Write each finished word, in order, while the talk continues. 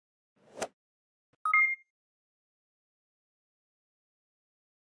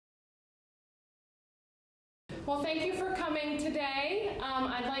Well, thank you for coming today.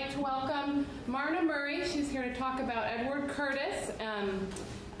 I'd like to welcome Marna Murray. She's here to talk about Edward Curtis,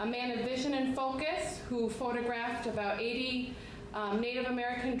 a man of vision and focus who photographed about 80 Native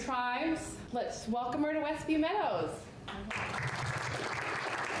American tribes. Let's welcome her to Westview Meadows.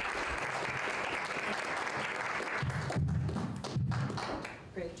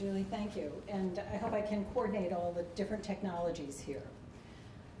 Great, Julie, thank you. And I hope I can coordinate all the different technologies here.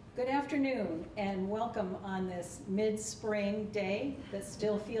 Good afternoon and welcome on this mid-spring day that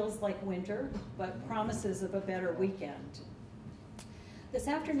still feels like winter, but promises of a better weekend. This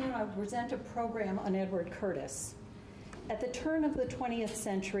afternoon I will present a program on Edward Curtis. At the turn of the 20th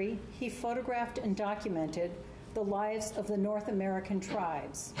century, he photographed and documented the lives of the North American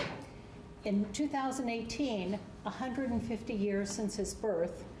tribes. In 2018, 150 years since his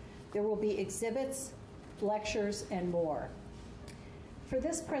birth, there will be exhibits, lectures, and more. For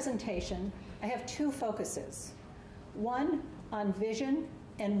this presentation, I have two focuses, one on vision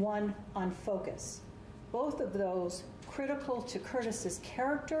and one on focus, both of those critical to Curtis's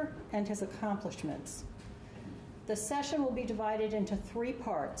character and his accomplishments. The session will be divided into three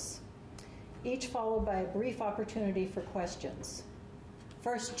parts, each followed by a brief opportunity for questions.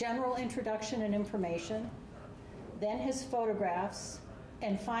 First, general introduction and information, then his photographs,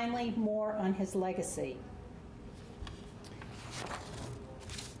 and finally, more on his legacy.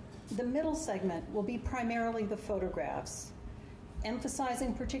 The middle segment will be primarily the photographs,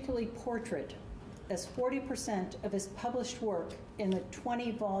 emphasizing particularly portrait, as 40% of his published work in the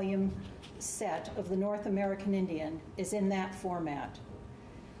 20-volume set of the North American Indian is in that format.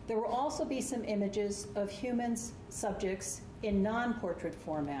 There will also be some images of humans, subjects, in non-portrait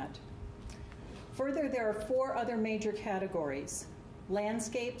format. Further, there are four other major categories: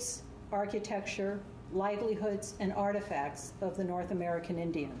 landscapes, architecture, livelihoods, and artifacts of the North American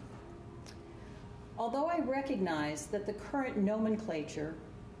Indian. Although I recognize that the current nomenclature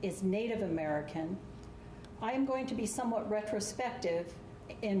is Native American, I am going to be somewhat retrospective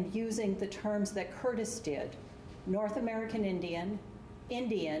in using the terms that Curtis did: North American Indian,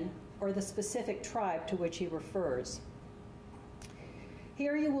 Indian, or the specific tribe to which he refers.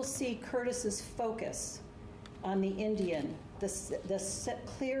 Here you will see Curtis's focus on the Indian, the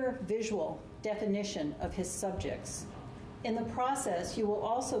clear visual definition of his subjects. In the process, you will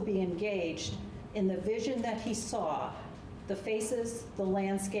also be engaged in the vision that he saw, the faces, the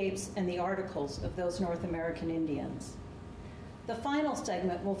landscapes, and the articles of those North American Indians. The final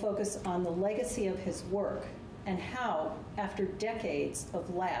segment will focus on the legacy of his work and how, after decades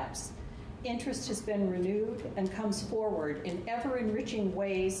of lapse, interest has been renewed and comes forward in ever-enriching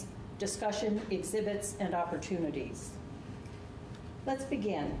ways, discussion, exhibits, and opportunities. Let's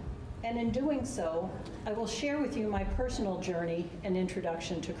begin. And in doing so, I will share with you my personal journey and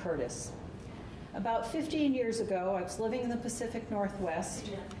introduction to Curtis. About 15 years ago, I was living in the Pacific Northwest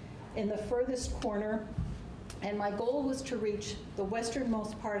in the furthest corner, and my goal was to reach the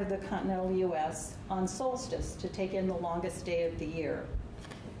westernmost part of the continental U.S. on solstice to take in the longest day of the year.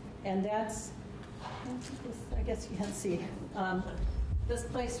 And that's, I guess you can see, this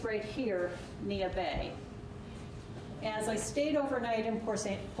place right here, Nia Bay. As I stayed overnight in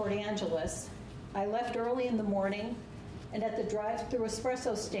Port Angeles, I left early in the morning, and at the drive-through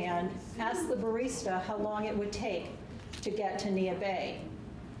espresso stand, asked the barista how long it would take to get to Nia Bay.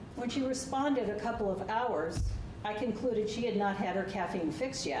 When she responded a couple of hours, I concluded she had not had her caffeine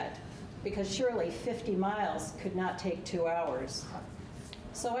fix yet, because surely 50 miles could not take 2 hours.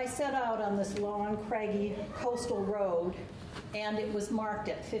 So I set out on this long, craggy coastal road, and it was marked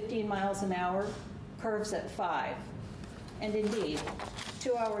at 15 miles an hour, curves at 5. And indeed,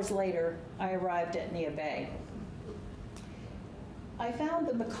 2 hours later, I arrived at Nia Bay. I found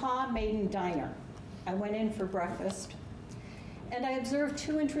the Macaw Maiden Diner. I went in for breakfast, and I observed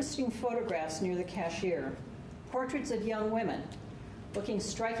two interesting photographs near the cashier, portraits of young women, looking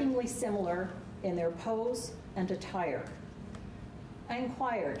strikingly similar in their pose and attire. I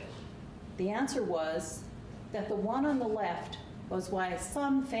inquired. The answer was that the one on the left was by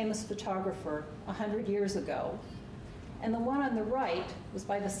some famous photographer 100 years ago, and the one on the right was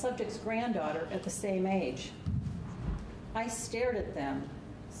by the subject's granddaughter at the same age. I stared at them,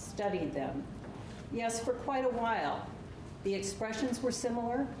 studied them. Yes, for quite a while. The expressions were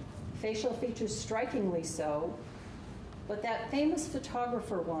similar, facial features strikingly so, but that famous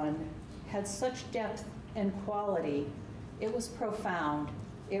photographer one had such depth and quality. It was profound.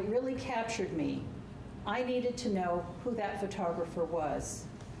 It really captured me. I needed to know who that photographer was.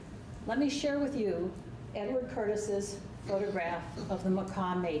 Let me share with you Edward Curtis's photograph of the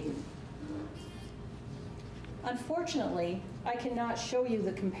Macaw Maiden. Unfortunately, I cannot show you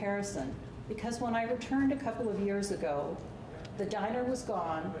the comparison. because when I returned a couple of years ago, the diner was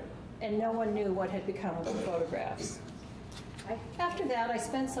gone and no one knew what had become of the photographs. After that, I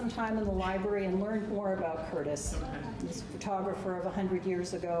spent some time in the library and learned more about Curtis, this photographer of 100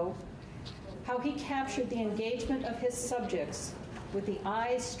 years ago, how he captured the engagement of his subjects with the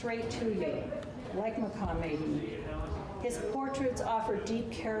eyes straight to you, like Macaulay. His portraits offer deep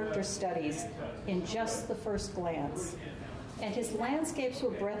character studies in just the first glance, and his landscapes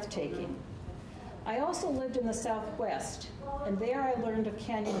were breathtaking. I also lived in the Southwest, and there I learned of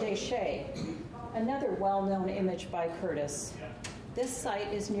Canyon de Chelly, another well-known image by Curtis. This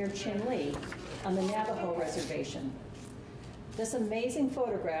site is near Chinle on the Navajo Reservation. This amazing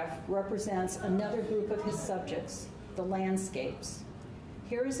photograph represents another group of his subjects, the landscapes.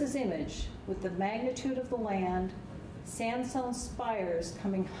 Here is his image with the magnitude of the land, sandstone spires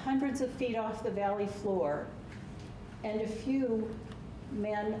coming hundreds of feet off the valley floor, and a few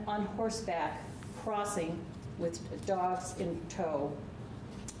men on horseback crossing with dogs in tow.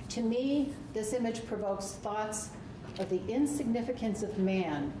 To me, this image provokes thoughts of the insignificance of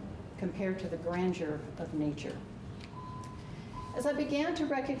man compared to the grandeur of nature. As I began to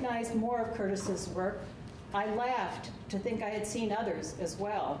recognize more of Curtis's work, I laughed to think I had seen others as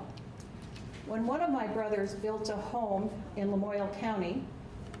well. When one of my brothers built a home in Lamoille County,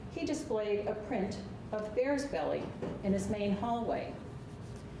 he displayed a print of bear's belly in his main hallway.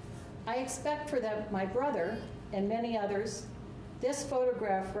 I expect for my brother and many others, this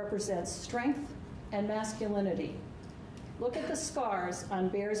photograph represents strength and masculinity. Look at the scars on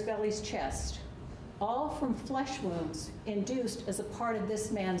bear's belly's chest, all from flesh wounds induced as a part of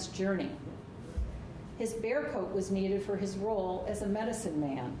this man's journey. His bear coat was needed for his role as a medicine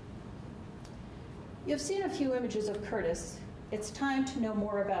man. You've seen a few images of Curtis. It's time to know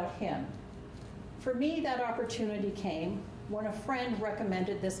more about him. For me, that opportunity came when a friend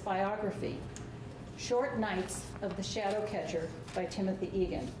recommended this biography, Short Nights of the Shadow Catcher by Timothy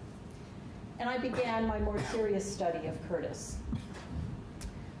Egan. And I began my more serious study of Curtis.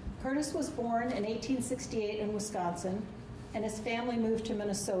 Curtis was born in 1868 in Wisconsin, and his family moved to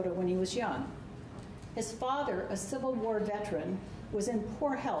Minnesota when he was young. His father, a Civil War veteran, was in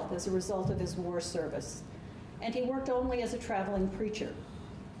poor health as a result of his war service, and he worked only as a traveling preacher.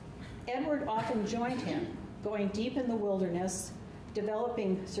 Edward often joined him, going deep in the wilderness,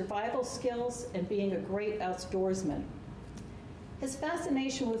 developing survival skills, and being a great outdoorsman. His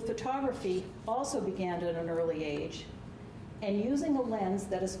fascination with photography also began at an early age, and using a lens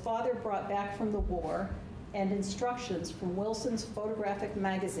that his father brought back from the war and instructions from Wilson's Photographic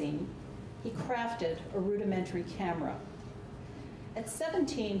Magazine, he crafted a rudimentary camera. At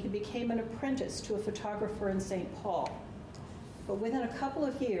 17, he became an apprentice to a photographer in St. Paul. But within a couple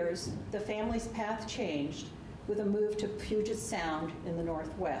of years, the family's path changed with a move to Puget Sound in the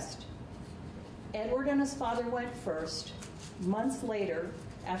Northwest. Edward and his father went first. Months later,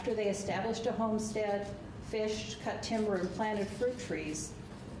 after they established a homestead, fished, cut timber, and planted fruit trees,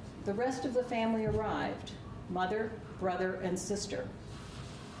 the rest of the family arrived, mother, brother, and sister.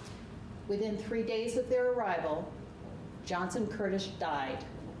 Within 3 days of their arrival, Johnson Curtis died,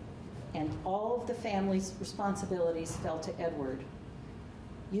 and all of the family's responsibilities fell to Edward.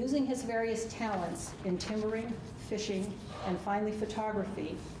 Using his various talents in timbering, fishing, and finally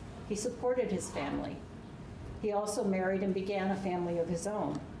photography, he supported his family. He also married and began a family of his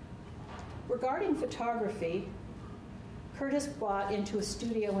own. Regarding photography, Curtis bought into a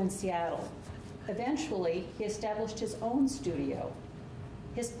studio in Seattle. Eventually, he established his own studio.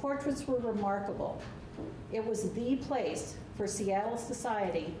 His portraits were remarkable. It was the place for Seattle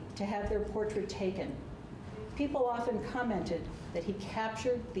society to have their portrait taken. People often commented that he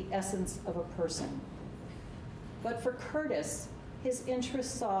captured the essence of a person. But for Curtis, his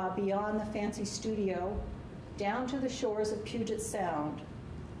interest saw beyond the fancy studio, down to the shores of Puget Sound,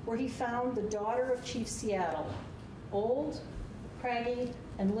 where he found the daughter of Chief Seattle, old, craggy,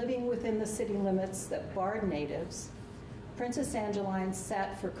 and living within the city limits that barred natives. Princess Angeline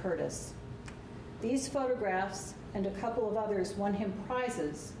sat for Curtis. These photographs and a couple of others won him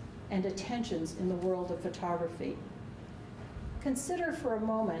prizes and attentions in the world of photography. Consider for a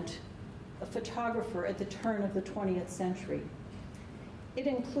moment a photographer at the turn of the 20th century. It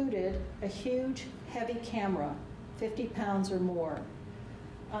included a huge, heavy camera, 50 pounds or more,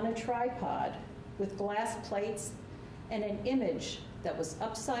 on a tripod with glass plates and an image that was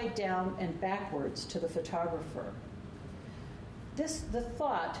upside down and backwards to the photographer. The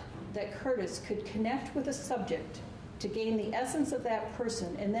thought that Curtis could connect with a subject to gain the essence of that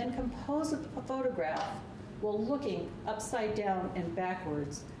person and then compose a photograph while looking upside down and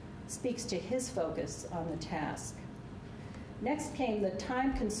backwards speaks to his focus on the task. Next came the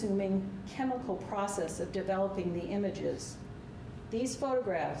time-consuming chemical process of developing the images. These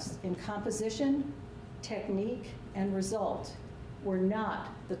photographs in composition, technique, and result were not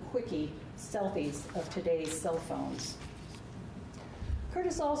the quickie selfies of today's cell phones.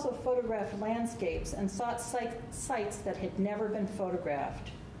 Curtis also photographed landscapes and sought sites that had never been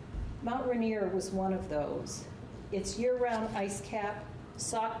photographed. Mount Rainier was one of those. Its year-round ice cap,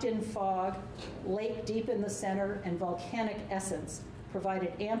 socked in fog, lake deep in the center, and volcanic essence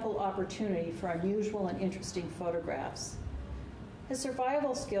provided ample opportunity for unusual and interesting photographs. His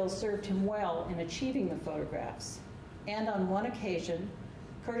survival skills served him well in achieving the photographs. And on one occasion,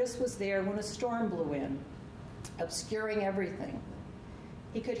 Curtis was there when a storm blew in, obscuring everything.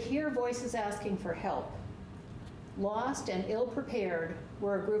 He could hear voices asking for help. Lost and ill-prepared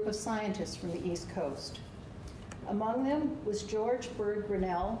were a group of scientists from the East Coast. Among them was George Bird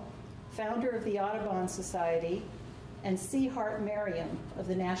Grinnell, founder of the Audubon Society, and C. Hart Merriam of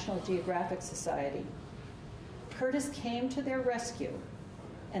the National Geographic Society. Curtis came to their rescue,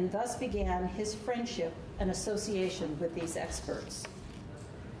 and thus began his friendship and association with these experts.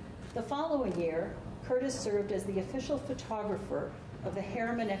 The following year, Curtis served as the official photographer of the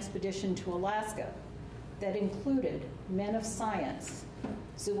Harriman expedition to Alaska that included men of science,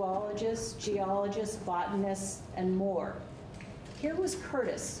 zoologists, geologists, botanists, and more. Here was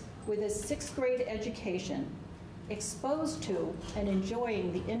Curtis with his 6th grade education, exposed to and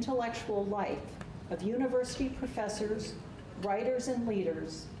enjoying the intellectual life of university professors, writers, and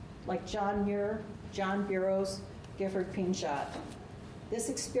leaders like John Muir, John Burroughs, Gifford Pinchot. This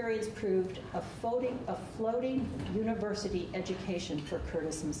experience proved a floating university education for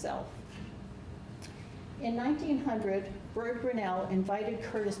Curtis himself. In 1900, Bird Grinnell invited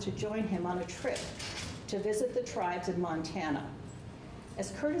Curtis to join him on a trip to visit the tribes in Montana.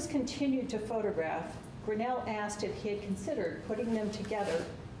 As Curtis continued to photograph, Grinnell asked if he had considered putting them together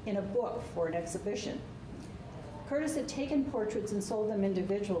in a book for an exhibition. Curtis had taken portraits and sold them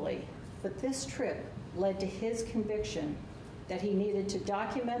individually, but this trip led to his conviction that he needed to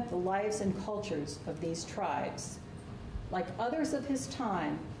document the lives and cultures of these tribes. Like others of his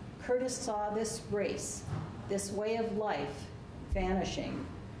time, Curtis saw this race, this way of life, vanishing.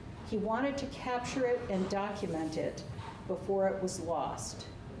 He wanted to capture it and document it before it was lost.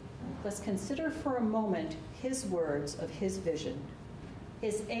 Let's consider for a moment his words of his vision.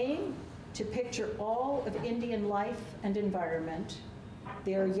 His aim, to picture all of Indian life and environment,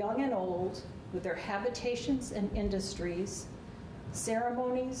 their young and old, with their habitations and industries,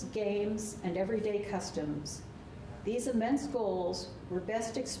 ceremonies, games, and everyday customs. These immense goals were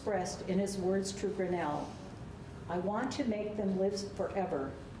best expressed in his words to Grinnell. "I want to make them live forever.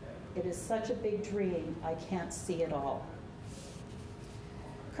 It is such a big dream, I can't see it all."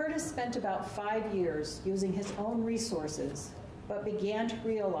 Curtis spent about 5 years using his own resources, but began to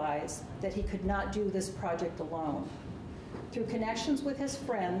realize that he could not do this project alone. Through connections with his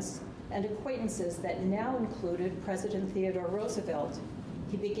friends and acquaintances that now included President Theodore Roosevelt,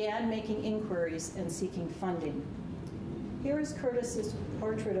 he began making inquiries and seeking funding. Here is Curtis's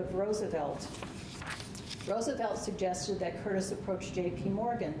portrait of Roosevelt. Roosevelt suggested that Curtis approach J.P.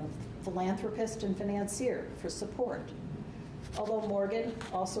 Morgan, a philanthropist and financier, for support. Although Morgan,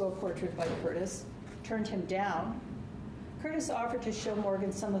 also a portrait by Curtis, turned him down, Curtis offered to show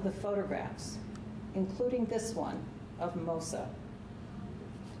Morgan some of the photographs, including this one of Mosa.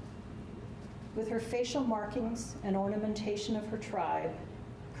 With her facial markings and ornamentation of her tribe,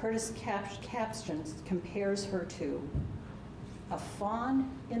 Curtis' captions compares her to a fawn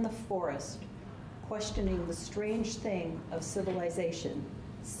in the forest, questioning the strange thing of civilization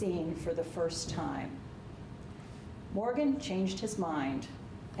seen for the first time. Morgan changed his mind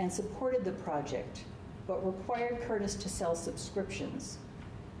and supported the project, but required Curtis to sell subscriptions.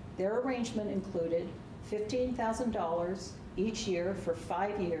 Their arrangement included $15,000 each year for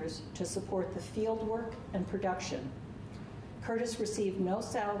 5 years to support the field work and production. Curtis received no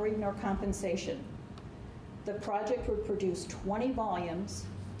salary nor compensation. The project would produce 20 volumes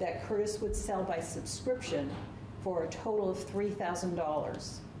that Curtis would sell by subscription for a total of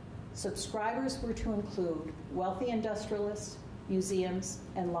 $3,000. Subscribers were to include wealthy industrialists, museums,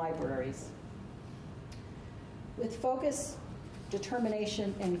 and libraries. With focus,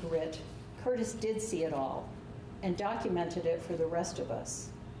 determination, and grit, Curtis did see it all and documented it for the rest of us.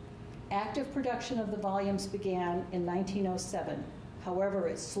 Active production of the volumes began in 1907. However,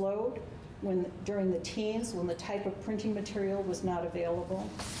 it slowed during the teens when the type of printing material was not available.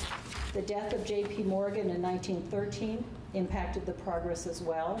 The death of J.P. Morgan in 1913 impacted the progress as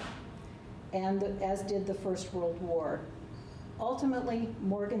well, and as did the First World War. Ultimately,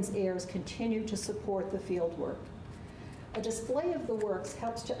 Morgan's heirs continued to support the field work. A display of the works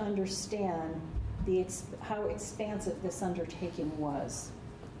helps to understand how expansive this undertaking was.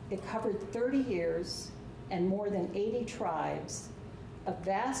 It covered 30 years and more than 80 tribes, a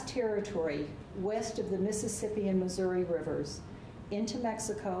vast territory west of the Mississippi and Missouri rivers, into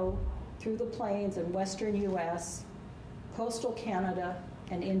Mexico, through the plains and western US, coastal Canada,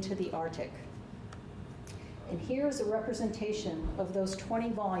 and into the Arctic. And here is a representation of those 20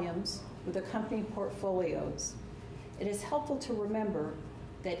 volumes with accompanying portfolios. It is helpful to remember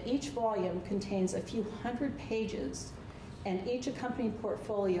that each volume contains a few hundred pages and each accompanying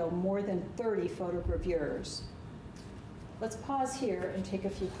portfolio more than 30 photogravures. Let's pause here and take a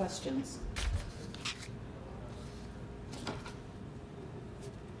few questions.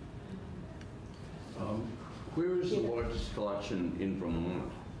 Where is the largest collection in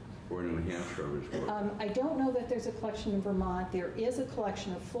Vermont or in New Hampshire of his work? I don't know that there's a collection in Vermont. There is a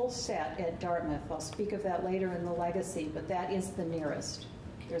collection, a full set at Dartmouth. I'll speak of that later in the legacy, but that is the nearest.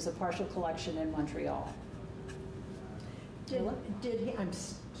 There's a partial collection in Montreal. Did he, I'm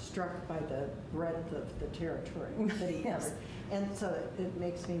struck by the breadth of the territory that he Yes. covered. And so it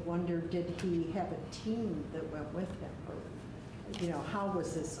makes me wonder, did he have a team that went with him? Or, you know, how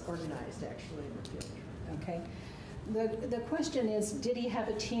was this organized actually in the field? Okay. The question is, did he have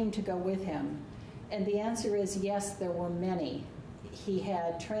a team to go with him? And the answer is yes, there were many. He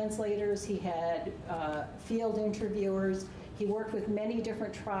had translators, he had field interviewers, he worked with many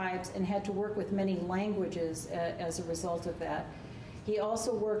different tribes and had to work with many languages as a result of that. He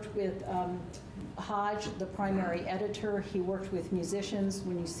also worked with Hodge, the primary editor. He worked with musicians.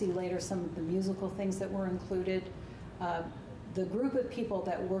 When you see later some of the musical things that were included, the group of people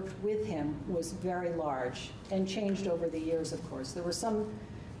that worked with him was very large and changed over the years, of course. There were some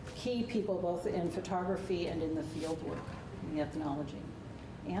key people both in photography and in the field work, in the ethnology.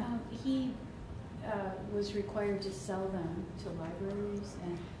 Anne? He was required to sell them to libraries,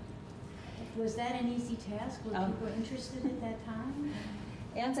 and was that an easy task? Were people interested at that time?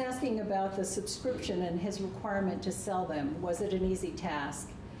 Anne's asking about the subscription and his requirement to sell them. Was it an easy task?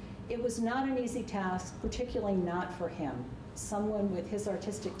 It was not an easy task, particularly not for him. Someone with his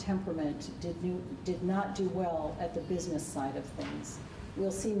artistic temperament did not do well at the business side of things.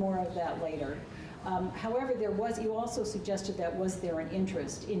 We'll see more of that later. However, you also suggested that was there an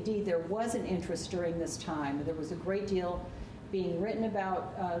interest. Indeed, there was an interest during this time. There was a great deal being written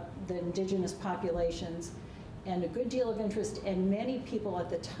about the indigenous populations and a good deal of interest, and many people at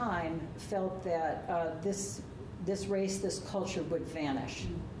the time felt that this race, this culture would vanish.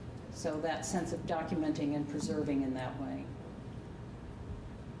 So that sense of documenting and preserving in that way.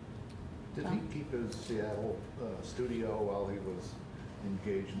 Did he keep his Seattle studio while he was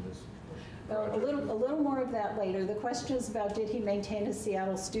engaged in this project? A little more of that later. The question is about, did he maintain his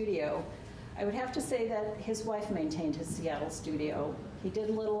Seattle studio? I would have to say that his wife maintained his Seattle studio. He did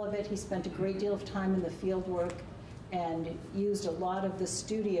a little of it. He spent a great deal of time in the field work and used a lot of the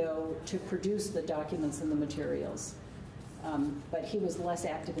studio to produce the documents and the materials. But he was less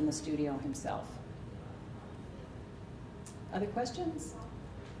active in the studio himself. Other questions?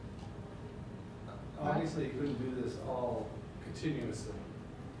 Obviously, he couldn't do this all continuously.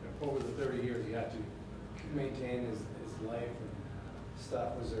 Over the 30 years, he had to maintain his life and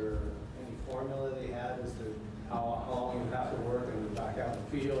stuff. Was there any formula they had as to how long he would have to work and back out in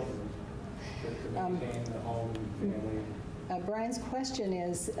the field to maintain the home and family? Brian's question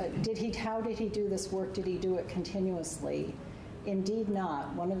is, how did he do this work? Did he do it continuously? Indeed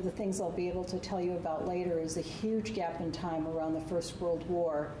not. One of the things I'll be able to tell you about later is a huge gap in time around the First World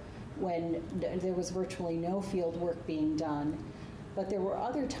War when there was virtually no field work being done. But there were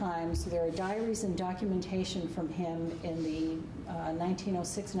other times, there are diaries and documentation from him in the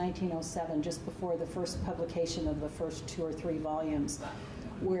 1906, 1907, just before the first publication of the first 2 or 3 volumes,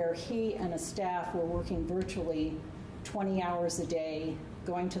 where he and a staff were working virtually 20 hours a day,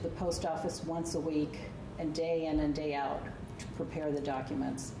 going to the post office once a week, and day in and day out to prepare the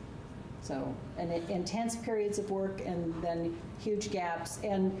documents. So, and intense periods of work and then huge gaps,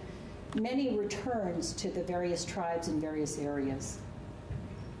 and many returns to the various tribes in various areas.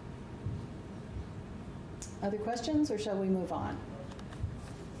 Other questions, or shall we move on?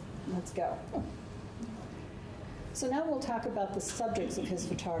 Let's go. So now we'll talk about the subjects of his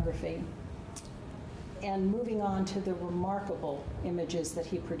photography and moving on to the remarkable images that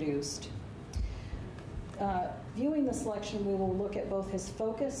he produced. Viewing the selection, we will look at both his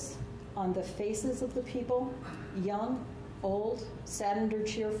focus on the faces of the people, young, old, saddened, or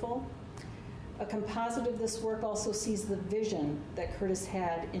cheerful. A composite of this work also sees the vision that Curtis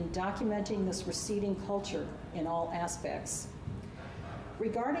had in documenting this receding culture in all aspects.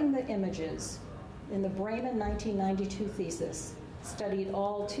 Regarding the images, in the Bremen 1992 thesis, studied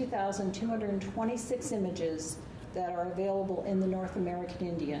all 2,226 images that are available in the North American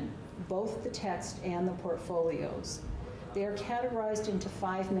Indian, both the text and the portfolios. They are categorized into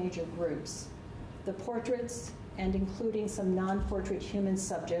 5 major groups: the portraits, and including some non-portrait human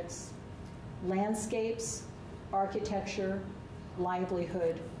subjects, landscapes, architecture,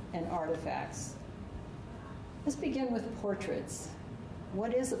 livelihood, and artifacts. Let's begin with portraits.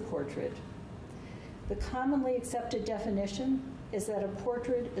 What is a portrait? The commonly accepted definition is that a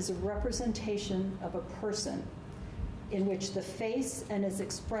portrait is a representation of a person in which the face and its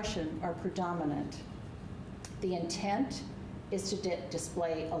expression are predominant. The intent is to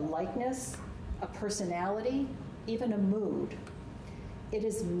display a likeness, a personality, even a mood. It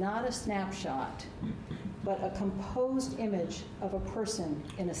is not a snapshot, but a composed image of a person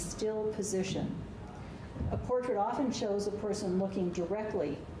in a still position. A portrait often shows a person looking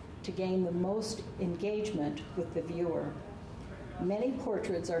directly to gain the most engagement with the viewer. Many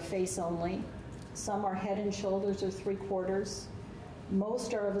portraits are face only. Some are head and shoulders or 3/4.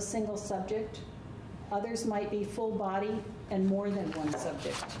 Most are of a single subject. Others might be full body and more than one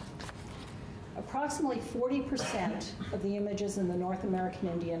subject. Approximately 40% of the images in the North American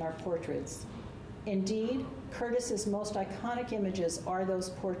Indian are portraits. Indeed, Curtis's most iconic images are those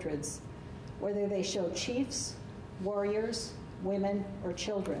portraits, whether they show chiefs, warriors, women, or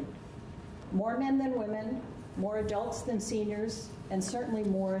children. More men than women, more adults than seniors, and certainly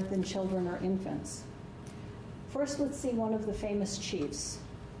more than children or infants. First, let's see one of the famous chiefs,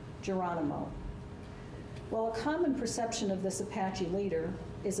 Geronimo. Well, a common perception of this Apache leader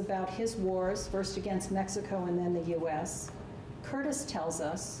is about his wars, first against Mexico and then the US. Curtis tells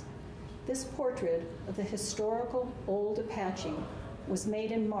us, this portrait of the historical old Apache was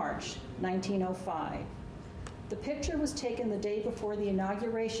made in March 1905. The picture was taken the day before the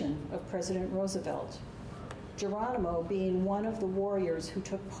inauguration of President Roosevelt, Geronimo being one of the warriors who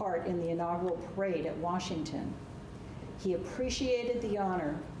took part in the inaugural parade at Washington. He appreciated the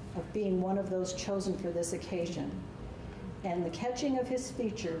honor of being one of those chosen for this occasion, and the catching of his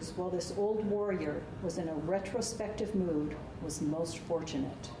features while this old warrior was in a retrospective mood was most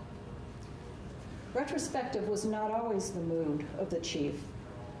fortunate. Retrospective was not always the mood of the chief.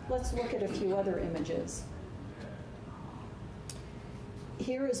 Let's look at a few other images.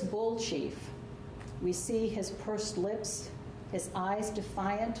 Here is Bull Chief. We see his pursed lips, his eyes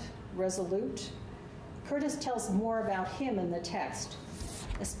defiant, resolute. Curtis tells more about him in the text,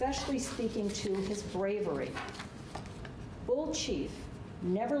 especially speaking to his bravery. Bull Chief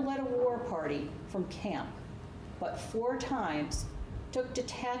never led a war party from camp, but 4 times took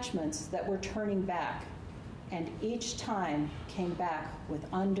detachments that were turning back, and each time came back with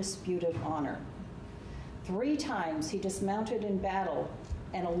undisputed honor. 3 times he dismounted in battle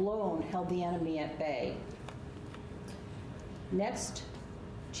and alone held the enemy at bay. Next,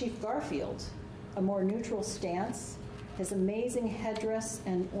 Chief Garfield, a more neutral stance. His amazing headdress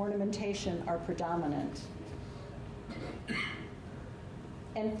and ornamentation are predominant.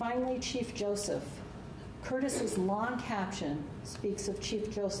 And finally, Chief Joseph. Curtis's long caption speaks of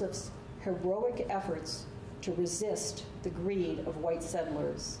Chief Joseph's heroic efforts to resist the greed of white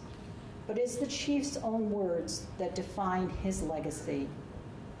settlers. But it's the chief's own words that define his legacy.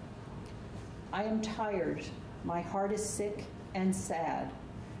 I am tired, my heart is sick and sad.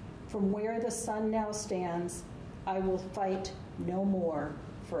 From where the sun now stands, I will fight no more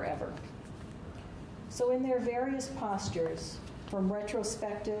forever. So in their various postures, from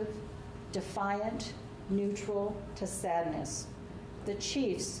retrospective, defiant, neutral, to sadness, the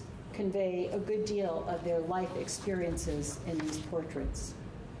chiefs convey a good deal of their life experiences in these portraits.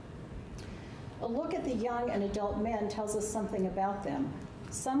 A look at the young and adult men tells us something about them,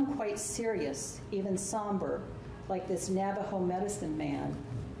 some quite serious, even somber, like this Navajo medicine man.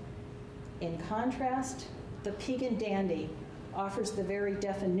 In contrast, the Piegan dandy offers the very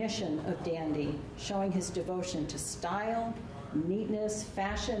definition of dandy, showing his devotion to style, neatness,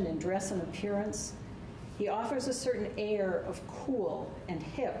 fashion, and dress and appearance. He offers a certain air of cool and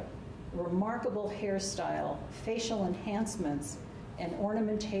hip, remarkable hairstyle, facial enhancements, and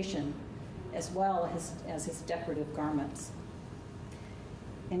ornamentation, as well as his decorative garments.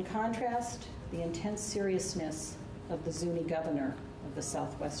 In contrast, the intense seriousness of the Zuni governor of the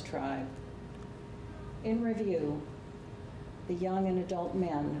Southwest tribe. In review, the young and adult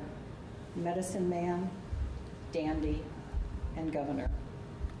men, medicine man, dandy, and governor.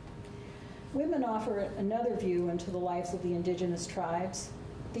 Women offer another view into the lives of the indigenous tribes.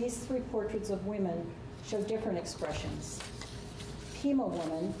 These 3 portraits of women show different expressions. Pima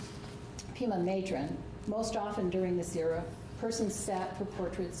woman, Pima matron, most often during this era, persons sat for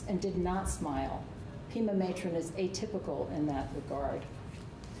portraits and did not smile. Pima matron is atypical in that regard.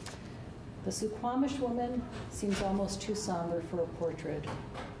 The Suquamish woman seems almost too somber for a portrait,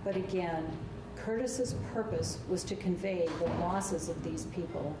 but again, Curtis's purpose was to convey the losses of these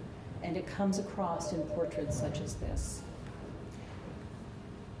people, and it comes across in portraits such as this.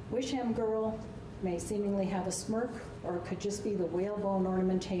 Wisham girl may seemingly have a smirk, or it could just be the whalebone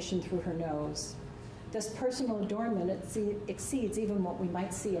ornamentation through her nose. This personal adornment exceeds even what we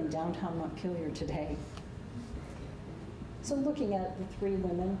might see in downtown Montpelier today. So looking at the three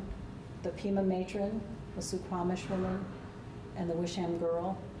women, the Pima matron, the Suquamish woman, and the Wisham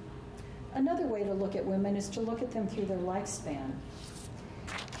girl, another way to look at women is to look at them through their lifespan.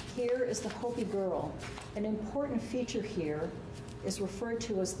 Here is the Hopi girl. An important feature here is referred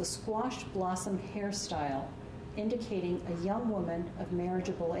to as the squashed blossom hairstyle, indicating a young woman of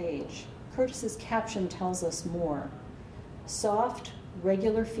marriageable age. Curtis's caption tells us more. Soft,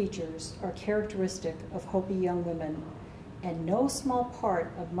 regular features are characteristic of Hopi young women, and no small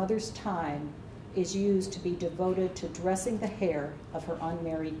part of mother's time is used to be devoted to dressing the hair of her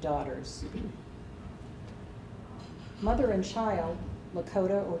unmarried daughters. Mother and child,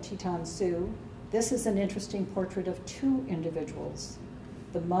 Lakota or Teton Sioux, this is an interesting portrait of two individuals.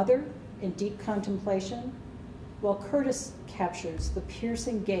 The mother in deep contemplation, while Curtis captures the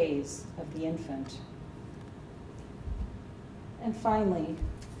piercing gaze of the infant. And finally,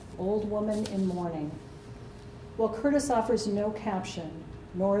 old woman in mourning. While Curtis offers no caption,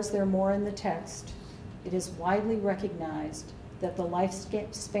 nor is there more in the text, it is widely recognized that the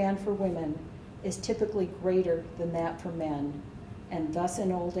lifespan for women is typically greater than that for men, and thus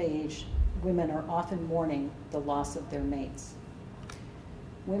in old age, women are often mourning the loss of their mates.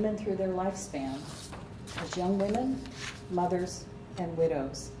 Women through their lifespan, as young women, mothers, and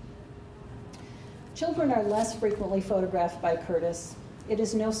widows. Children are less frequently photographed by Curtis. It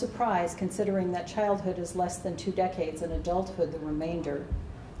is no surprise considering that childhood is less than 2 decades and adulthood the remainder.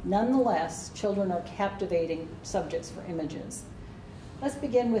 Nonetheless, children are captivating subjects for images. Let's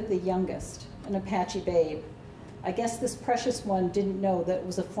begin with the youngest, an Apache babe. I guess this precious one didn't know that it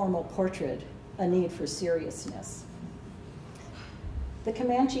was a formal portrait, a need for seriousness. The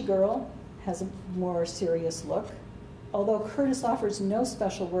Comanche girl has a more serious look. Although Curtis offers no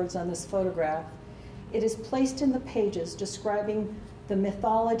special words on this photograph, it is placed in the pages describing the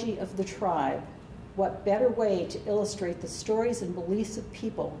mythology of the tribe. What better way to illustrate the stories and beliefs of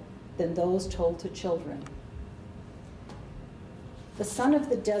people than those told to children? The son of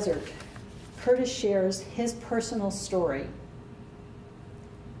the desert, Curtis shares his personal story.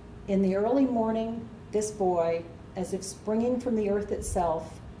 In the early morning, this boy, as if springing from the earth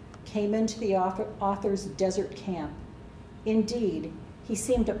itself, came into the author's desert camp. Indeed, he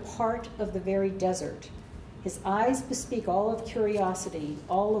seemed a part of the very desert. His eyes bespeak all of curiosity,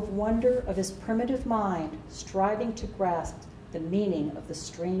 all of wonder of his primitive mind, striving to grasp the meaning of the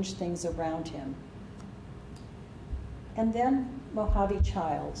strange things around him. And then Mojave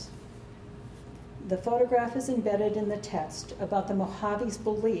Childs. The photograph is embedded in the text about the Mojave's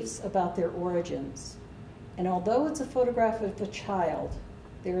beliefs about their origins. And although it's a photograph of a child,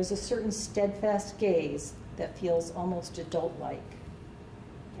 there is a certain steadfast gaze that feels almost adult-like.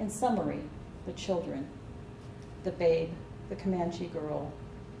 In summary, the children, the babe, the Comanche girl,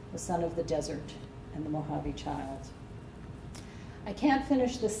 the son of the desert, and the Mojave child. I can't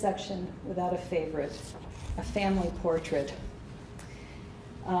finish this section without a favorite, a family portrait.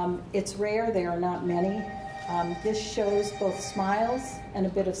 It's rare, there are not many. This shows both smiles and a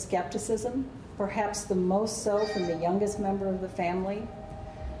bit of skepticism, perhaps the most so from the youngest member of the family.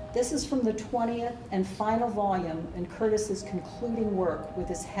 This is from the 20th and final volume in Curtis's concluding work with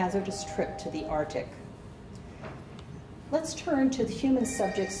his hazardous trip to the Arctic. Let's turn to the human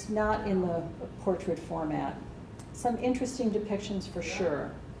subjects not in the portrait format. Some interesting depictions for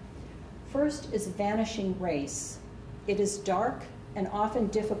sure. First is Vanishing Race. It is dark and often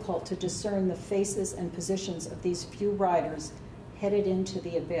difficult to discern the faces and positions of these few riders headed into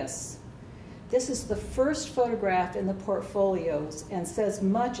the abyss. This is the first photograph in the portfolios and says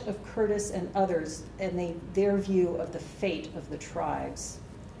much of Curtis and others and their view of the fate of the tribes.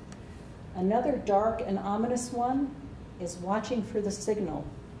 Another dark and ominous one is Watching for the Signal,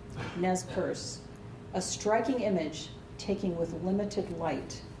 Nez Perce, a striking image taken with limited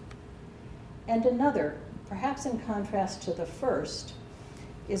light. And another, perhaps in contrast to the first,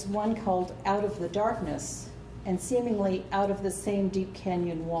 is one called Out of the Darkness, and seemingly out of the same deep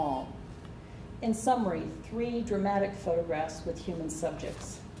canyon wall. In summary, 3 dramatic photographs with human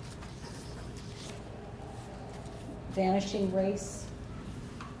subjects. Vanishing Race,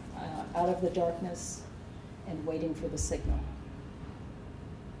 Out of the Darkness, and Waiting for the Signal.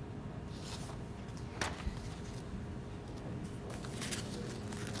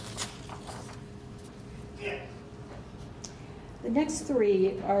 The next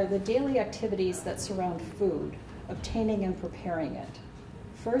three are the daily activities that surround food, obtaining and preparing it.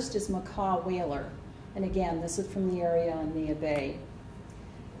 First is macaw whaler, and again, this is from the area on Nia Bay.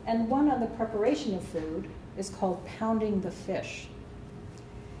 And one on the preparation of food is called pounding the fish.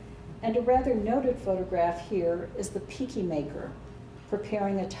 And a rather noted photograph here is the piki maker,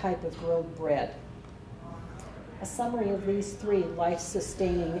 preparing a type of grilled bread. A summary of these three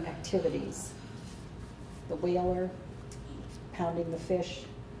life-sustaining activities: the whaler, pounding the fish,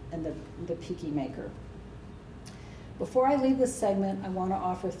 and the piki maker. Before I leave this segment, I want to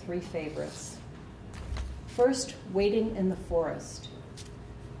offer three favorites. First, waiting in the forest.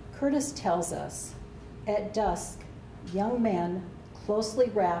 Curtis tells us, at dusk, young men, closely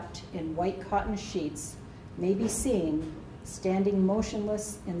wrapped in white cotton sheets, may be seen standing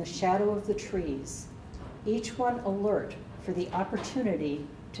motionless in the shadow of the trees, each one alert for the opportunity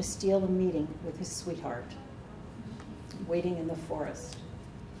to steal a meeting with his sweetheart. Waiting in the forest.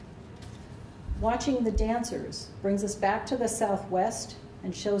 Watching the dancers brings us back to the Southwest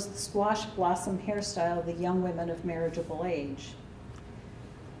and shows the squash blossom hairstyle of the young women of marriageable age.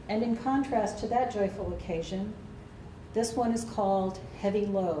 And in contrast to that joyful occasion, this one is called Heavy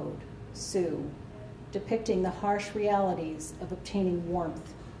Load, Sioux, depicting the harsh realities of obtaining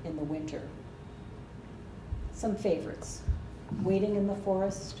warmth in the winter. Some favorites: waiting in the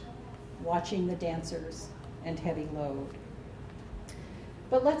forest, watching the dancers, and Heavy Load.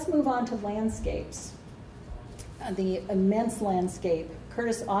 But let's move on to landscapes. The immense landscape,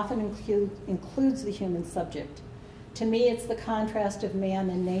 Curtis often includes the human subject. To me, it's the contrast of man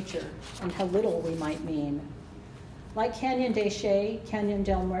and nature and how little we might mean. Like Canyon de Chelly, Canyon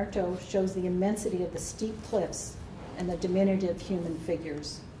del Muerto shows the immensity of the steep cliffs and the diminutive human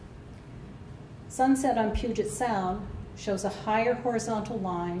figures. Sunset on Puget Sound shows a higher horizontal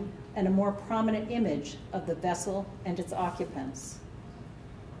line and a more prominent image of the vessel and its occupants.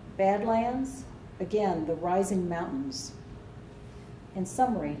 Badlands, again, the rising mountains. In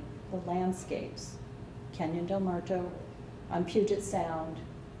summary, the landscapes, Canyon del Muerto, on Puget Sound,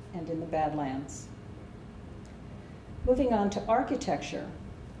 and in the Badlands. Moving on to architecture,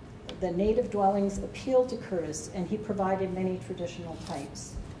 the native dwellings appealed to Curtis, and he provided many traditional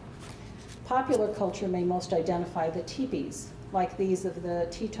types. Popular culture may most identify the teepees, like these of the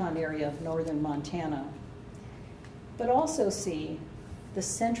Teton area of northern Montana, but also see the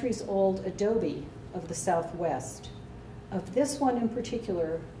centuries-old adobe of the Southwest. Of this one in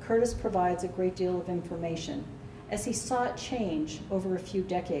particular, Curtis provides a great deal of information, as he saw it change over a few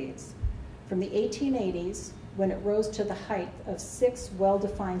decades. From the 1880s, when it rose to the height of 6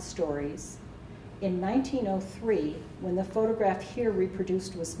 well-defined stories. In 1903, when the photograph here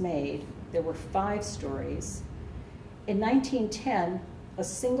reproduced was made, there were 5 stories. In 1910, a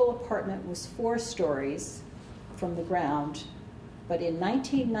single apartment was 4 stories from the ground, but in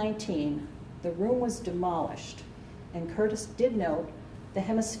 1919, the room was demolished, and Curtis did note the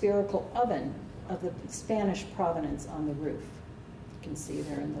hemispherical oven of the Spanish provenance on the roof. You can see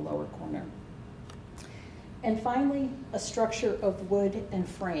there in the lower corner. And finally, a structure of wood and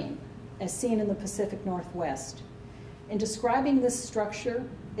frame, as seen in the Pacific Northwest. In describing this structure,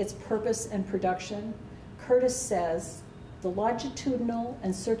 its purpose and production, Curtis says, the longitudinal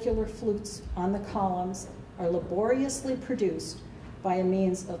and circular flutes on the columns are laboriously produced by a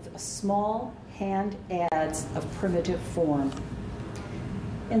means of small hand adds of primitive form.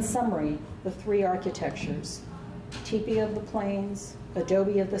 In summary, the 3 architectures, teepee of the plains,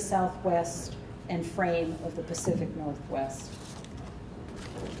 adobe of the Southwest, and frame of the Pacific Northwest.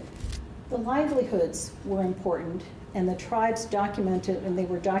 The livelihoods were important, and the tribes documented, and they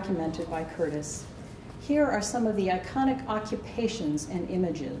were documented by Curtis. Here are some of the iconic occupations and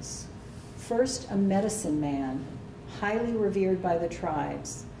images. First, a medicine man, highly revered by the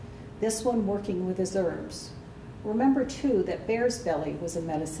tribes, this one working with his herbs. Remember, too, that Bear's Belly was a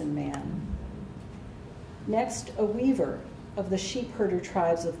medicine man. Next, a weaver of the sheep herder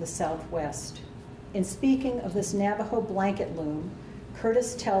tribes of the Southwest. In speaking of this Navajo blanket loom,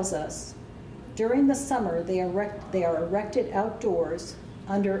 Curtis tells us, during the summer they are erected outdoors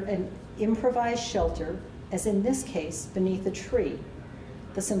under an improvised shelter, as in this case, beneath a tree.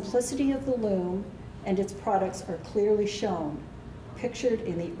 The simplicity of the loom and its products are clearly shown, pictured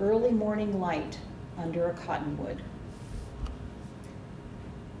in the early morning light under a cottonwood.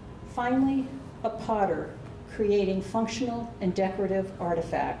 Finally, a potter creating functional and decorative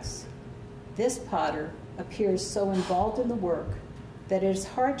artifacts. This potter appears so involved in the work that it is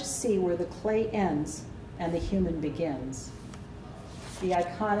hard to see where the clay ends and the human begins. The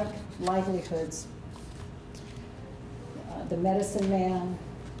iconic livelihoods, the medicine man,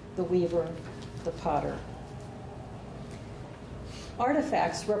 the weaver, the potter.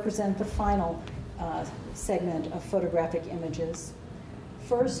 artifacts represent the final segment of photographic images.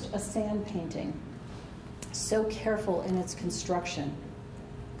 First, a sand painting, so careful in its construction.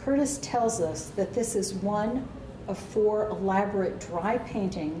 Curtis tells us that this is one of 4 elaborate dry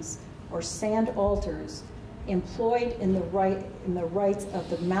paintings or sand altars employed in the rites of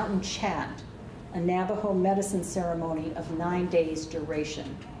the Mountain Chat, a Navajo medicine ceremony of 9 days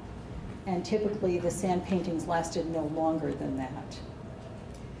duration. And typically the sand paintings lasted no longer than that.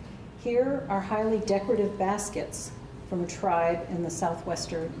 Here are highly decorative baskets from a tribe in the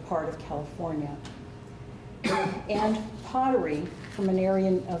southwestern part of California, and pottery from an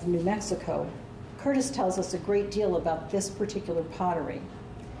area of New Mexico. Curtis tells us a great deal about this particular pottery.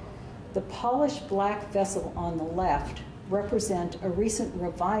 The polished black vessel on the left represent a recent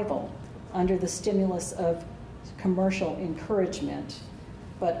revival under the stimulus of commercial encouragement,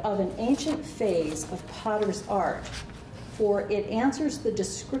 but of an ancient phase of potter's art, for it answers the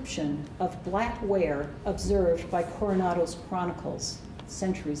description of black ware observed by Coronado's chronicles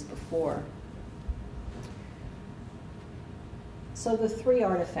centuries before. So the 3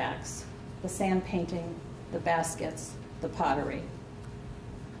 artifacts, the sand painting, the baskets, the pottery.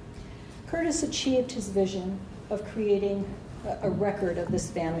 Curtis achieved his vision of creating a record of this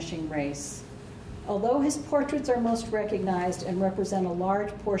vanishing race. Although his portraits are most recognized and represent a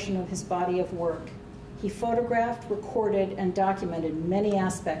large portion of his body of work, he photographed, recorded, and documented many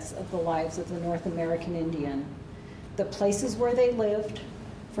aspects of the lives of the North American Indian. The places where they lived,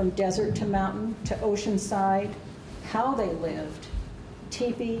 from desert to mountain to oceanside, how they lived,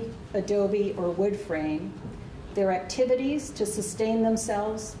 teepee, adobe, or wood frame, their activities to sustain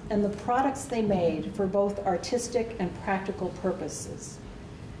themselves, and the products they made for both artistic and practical purposes.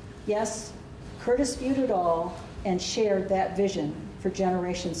 Yes, Curtis viewed it all and shared that vision for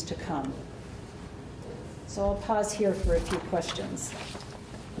generations to come. So I'll pause here for a few questions.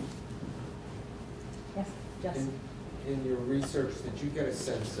 Yes, Jess? In your research, did you get a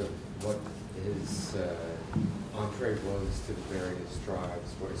sense of what his entree was to the various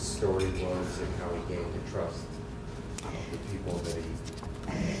tribes, what his story was, and how he gained the trust of the people that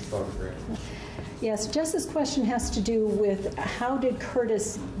he photographed? Yes, Jess's question has to do with how did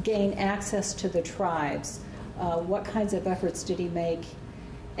Curtis gain access to the tribes? What kinds of efforts did he make?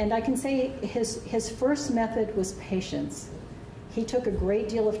 And I can say his first method was patience. He took a great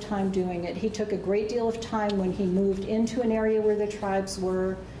deal of time doing it. He took a great deal of time when he moved into an area where the tribes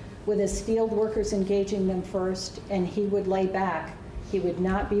were, with his field workers engaging them first, and he would lay back. He would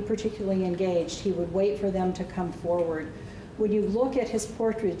not be particularly engaged. He would wait for them to come forward. When you look at his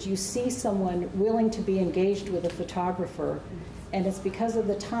portraits, you see someone willing to be engaged with a photographer, and it's because of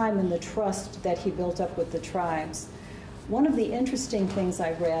the time and the trust that he built up with the tribes. One of the interesting things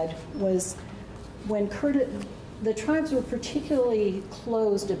I read was when the tribes were particularly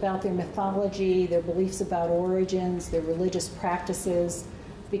closed about their mythology, their beliefs about origins, their religious practices,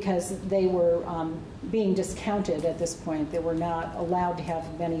 because they were being discounted at this point. They were not allowed to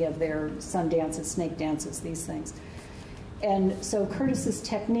have many of their sun dances, snake dances, these things. And so Curtis's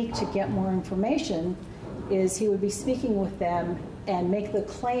technique to get more information is he would be speaking with them and make the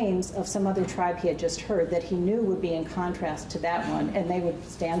claims of some other tribe he had just heard that he knew would be in contrast to that one, and they would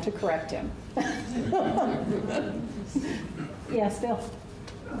stand to correct him. Yes, Bill?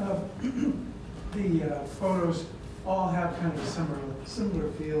 The photos all have kind of a similar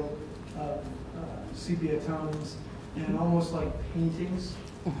feel of sepia tones and almost like paintings.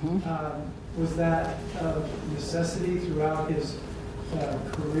 Was that of necessity throughout his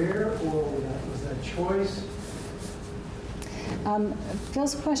career, or was that choice?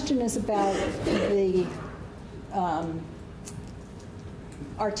 Phil's question is about the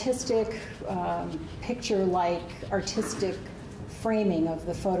artistic, picture-like artistic framing of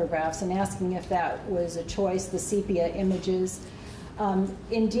the photographs, and asking if that was a choice, the sepia images.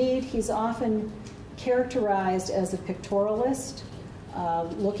 Indeed, he's often characterized as a pictorialist,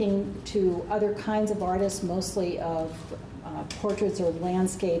 looking to other kinds of artists, mostly of portraits or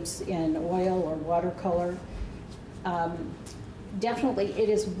landscapes in oil or watercolor. Definitely, it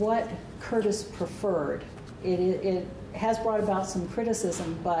is what Curtis preferred. It has brought about some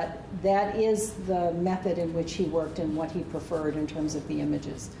criticism, but that is the method in which he worked and what he preferred in terms of the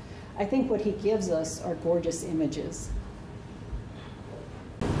images. I think what he gives us are gorgeous images.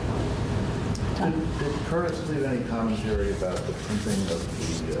 Did Curtis leave any commentary about the printing of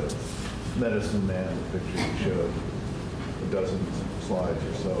the medicine man, the picture he showed a dozen slides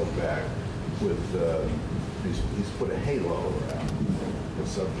or so back with, he's put a halo around the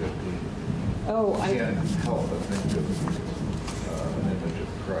subject. He can't help but think of an image of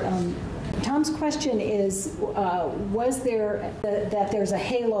Christ. Tom's question is, was there, that there's a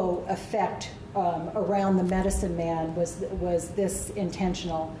halo effect around the medicine man? Was this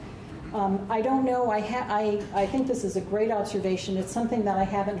intentional? I don't know. I think this is a great observation. It's something that I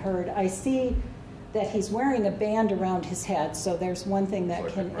haven't heard. I see that he's wearing a band around his head, so there's one thing that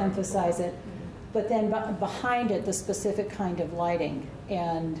can emphasize it. But then behind it, the specific kind of lighting.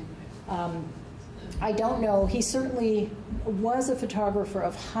 And I don't know. He certainly was a photographer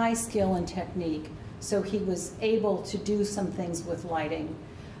of high skill and technique, so he was able to do some things with lighting.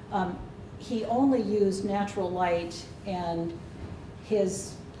 He only used natural light, and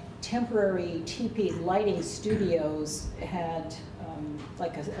his temporary teepee lighting studios had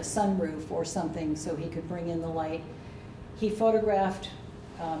like a sunroof or something so he could bring in the light. He photographed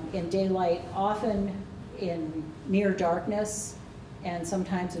in daylight, often in near darkness, and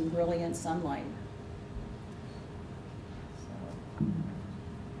sometimes in brilliant sunlight. So,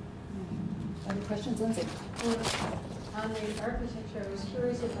 other questions, Lindsay? Well, on the architecture, I was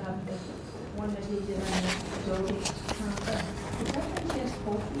curious about the one that he did on the Adobe. Is that by chance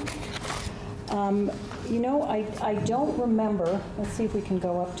Hopi? You know, I don't remember. Let's see if we can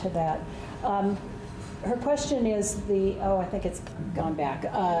go up to that. Her question is I think it's gone back,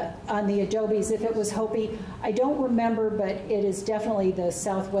 on the Adobes, if it was Hopi. I don't remember, but it is definitely the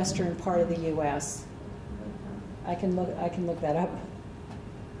southwestern part of the U.S. I can look that up.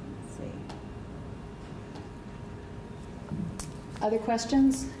 Let's see. Other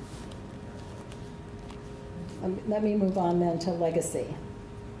questions? Let me move on then to legacy.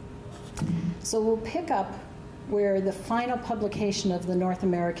 So we'll pick up where the final publication of the North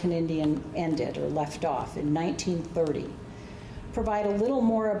American Indian ended or left off in 1930. Provide a little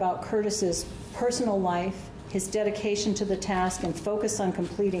more about Curtis's personal life, his dedication to the task, and focus on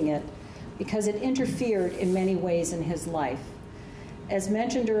completing it, because it interfered in many ways in his life. As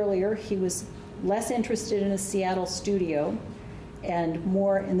mentioned earlier, he was less interested in a Seattle studio and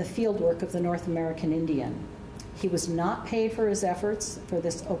more in the fieldwork of the North American Indian. He was not paid for his efforts for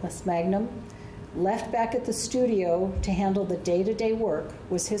this opus magnum. Left back at the studio to handle the day-to-day work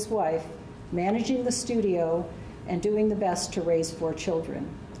was his wife, managing the studio and doing the best to raise 4 children.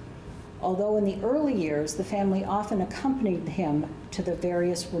 Although in the early years, the family often accompanied him to the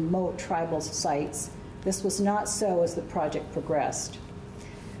various remote tribal sites, this was not so as the project progressed.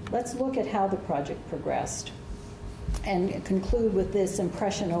 Let's look at how the project progressed and conclude with this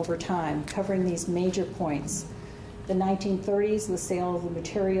impression over time, covering these major points. The 1930s, the sale of the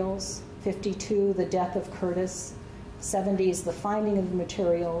materials. 52, the death of Curtis. 70s, the finding of the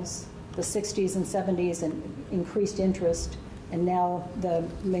materials. The 60s and 70s, and increased interest. And now the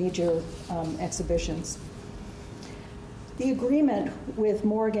major exhibitions. The agreement with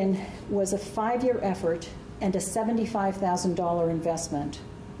Morgan was a 5-year effort and a $75,000 investment,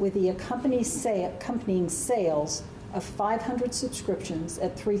 with the accompanying sales of 500 subscriptions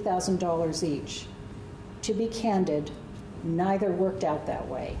at $3,000 each. To be candid, neither worked out that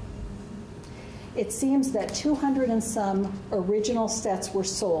way. It seems that 200 and some original sets were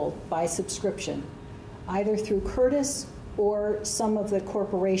sold by subscription, either through Curtis or some of the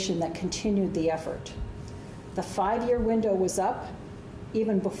corporation that continued the effort. The 5-year window was up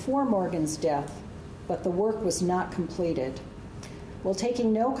even before Morgan's death, but the work was not completed. While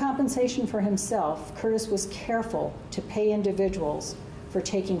taking no compensation for himself, Curtis was careful to pay individuals for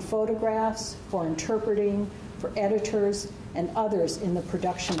taking photographs, for interpreting, for editors, and others in the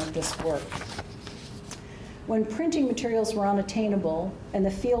production of this work. When printing materials were unattainable and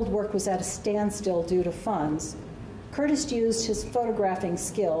the field work was at a standstill due to funds, Curtis used his photographing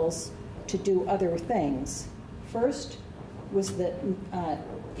skills to do other things. First was the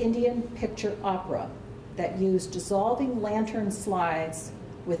Indian picture opera that used dissolving lantern slides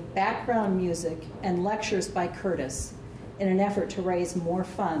with background music and lectures by Curtis in an effort to raise more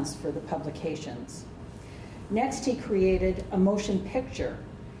funds for the publications. Next, he created a motion picture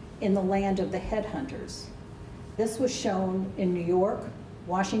in the land of the headhunters. This was shown in New York,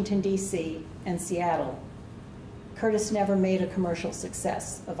 Washington, D.C., and Seattle. Curtis never made a commercial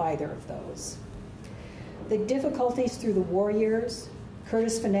success of either of those. The difficulties through the war years,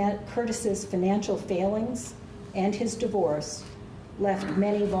 Curtis's financial failings, and his divorce left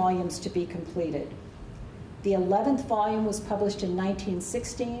many volumes to be completed. The 11th volume was published in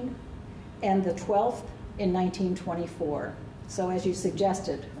 1916, and the 12th in 1924. So as you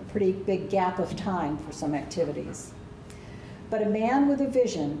suggested, a pretty big gap of time for some activities. But a man with a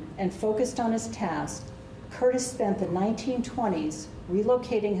vision and focused on his task, Curtis spent the 1920s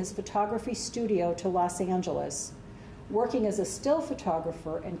relocating his photography studio to Los Angeles, working as a still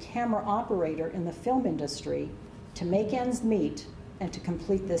photographer and camera operator in the film industry to make ends meet and to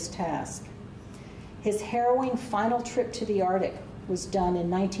complete this task. His harrowing final trip to the Arctic was done in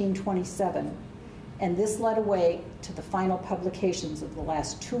 1927, and this led away to the final publications of the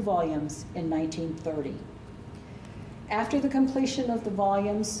last 2 volumes in 1930. After the completion of the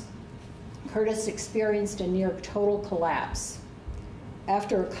volumes, Curtis experienced a near total collapse.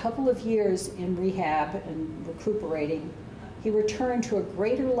 After a couple of years in rehab and recuperating, he returned to a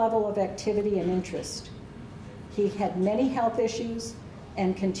greater level of activity and interest. He had many health issues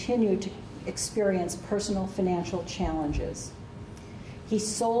and continued to experience personal financial challenges. He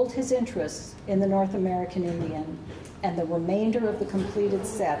sold his interests in the North American Indian and the remainder of the completed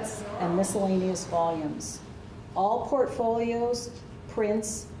sets and miscellaneous volumes. All portfolios,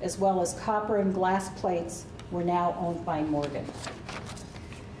 prints, as well as copper and glass plates were now owned by Morgan.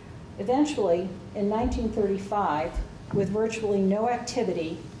 Eventually, in 1935, with virtually no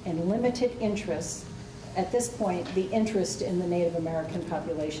activity and limited interests, at this point, the interest in the Native American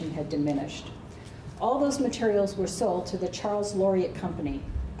population had diminished. All those materials were sold to the Charles Laureate Company,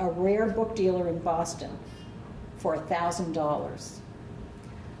 a rare book dealer in Boston, for $1,000.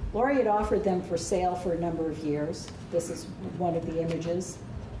 Laureate offered them for sale for a number of years. This is one of the images.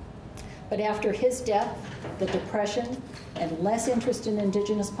 But after his death, the Depression, and less interest in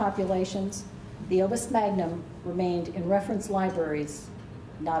indigenous populations, the Opus Magnum remained in reference libraries,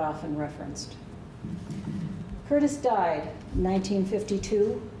 not often referenced. Curtis died in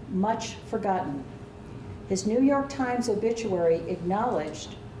 1952, much forgotten. His New York Times obituary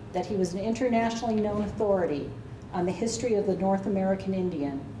acknowledged that he was an internationally known authority on the history of the North American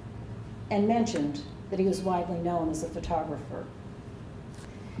Indian and mentioned that he was widely known as a photographer.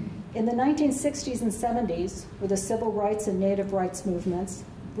 In the 1960s and 70s, with the civil rights and native rights movements,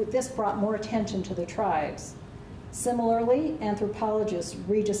 this brought more attention to the tribes. Similarly, anthropologists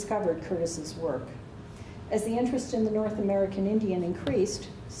rediscovered Curtis's work. As the interest in the North American Indian increased,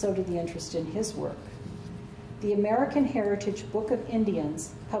 so did the interest in his work. The American Heritage Book of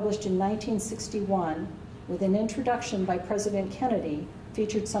Indians, published in 1961, with an introduction by President Kennedy,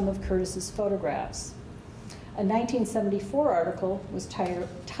 featured some of Curtis's photographs. A 1974 article was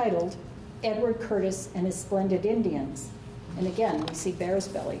titled Edward Curtis and His Splendid Indians, and again, we see bear's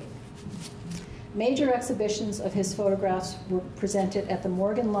belly. Major exhibitions of his photographs were presented at the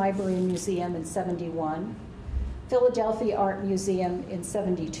Morgan Library and Museum in '71, Philadelphia Art Museum in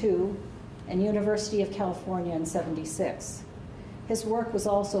 '72, and University of California in '76. His work was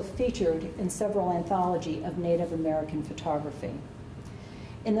also featured in several anthologies of Native American photography.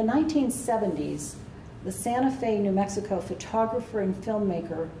 In the 1970s, the Santa Fe, New Mexico photographer and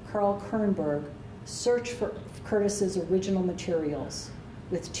filmmaker Carl Kernberg searched for Curtis's original materials.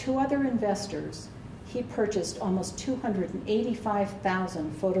 With 2 other investors, he purchased almost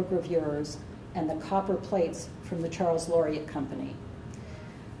 285,000 photogravures and the copper plates from the Charles Laureate Company.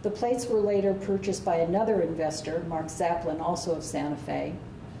 The plates were later purchased by another investor, Mark Zaplin, also of Santa Fe.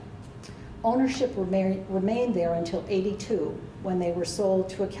 Ownership remained there until '82, when they were sold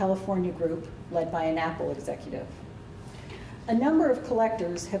to a California group led by an Apple executive. A number of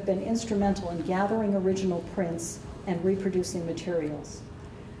collectors have been instrumental in gathering original prints and reproducing materials.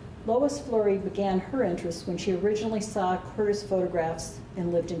 Lois Fleury began her interest when she originally saw Curtis photographs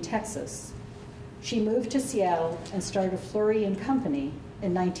and lived in Texas. She moved to Seattle and started Fleury and Company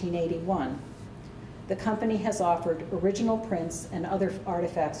in 1981. The company has offered original prints and other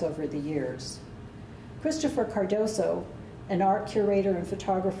artifacts over the years. Christopher Cardoso, an art curator and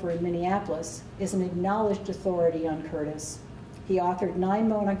photographer in Minneapolis, is an acknowledged authority on Curtis. He authored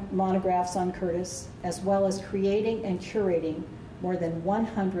 9 monographs on Curtis, as well as creating and curating more than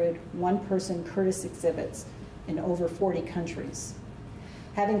 100 one-person Curtis exhibits in over 40 countries.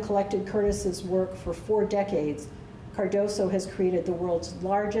 Having collected Curtis's work for 4 decades, Cardoso has created the world's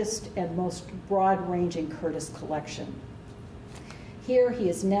largest and most broad-ranging Curtis collection. Here he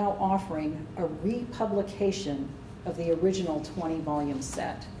is now offering a republication of the original 20-volume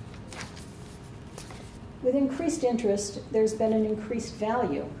set. With increased interest, there's been an increased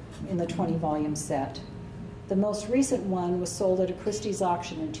value in the 20-volume set. The most recent one was sold at a Christie's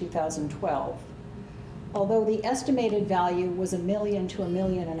auction in 2012. Although the estimated value was $1 million to $1.5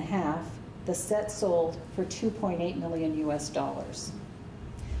 million, the set sold for $2.8 million US.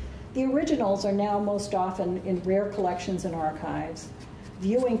 The originals are now most often in rare collections and archives.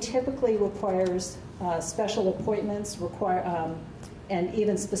 Viewing typically requires special appointments and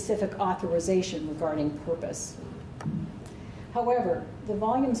even specific authorization regarding purpose. However, the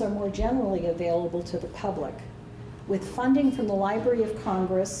volumes are more generally available to the public. With funding from the Library of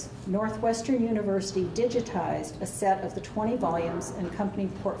Congress, Northwestern University digitized a set of the 20 volumes and company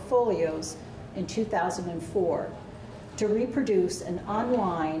portfolios in 2004 to reproduce an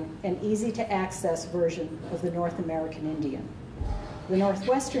online and easy-to-access version of the North American Indian. The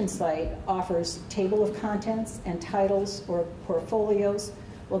Northwestern site offers table of contents and titles or portfolios,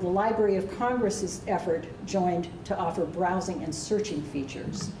 while the Library of Congress's effort joined to offer browsing and searching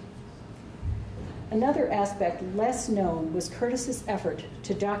features. Another aspect less known was Curtis's effort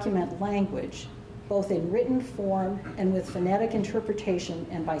to document language, both in written form and with phonetic interpretation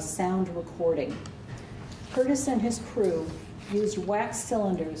and by sound recording. Curtis and his crew used wax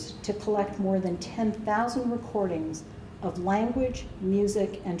cylinders to collect more than 10,000 recordings of language,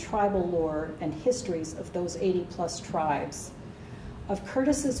 music, and tribal lore and histories of those 80-plus tribes. Of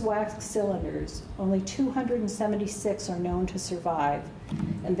Curtis's wax cylinders, only 276 are known to survive,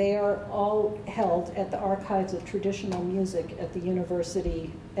 and they are all held at the Archives of Traditional Music at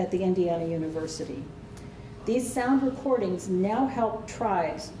the Indiana University. These sound recordings now help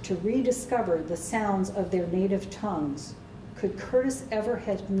tribes to rediscover the sounds of their native tongues. Could Curtis ever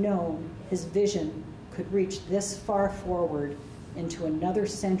have known his vision could reach this far forward into another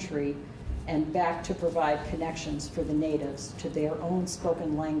century and back to provide connections for the natives to their own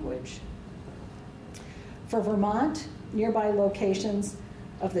spoken language? For Vermont, nearby locations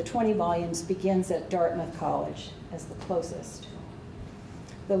of the 20 volumes begins at Dartmouth College as the closest.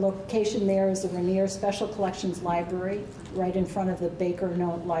 The location there is the Rainier Special Collections Library, right in front of the Baker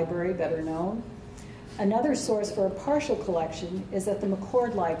Library, better known. Another source for a partial collection is at the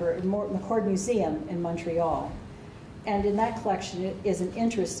McCord Museum in Montreal. And in that collection is an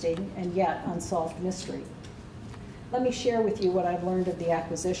interesting and yet unsolved mystery. Let me share with you what I've learned of the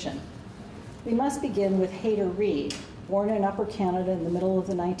acquisition. We must begin with Hayter Reed, born in Upper Canada in the middle of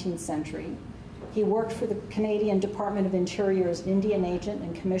the 19th century. He worked for the Canadian Department of Interior as Indian agent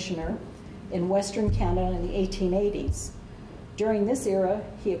and commissioner in Western Canada in the 1880s. During this era,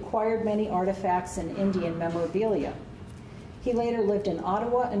 he acquired many artifacts and Indian memorabilia. He later lived in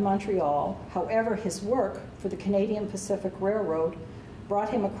Ottawa and Montreal. However, his work for the Canadian Pacific Railroad brought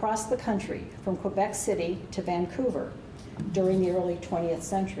him across the country from Quebec City to Vancouver during the early 20th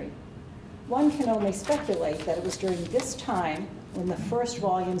century. One can only speculate that it was during this time, when the first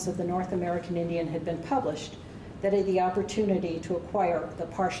volumes of the North American Indian had been published, that he had the opportunity to acquire the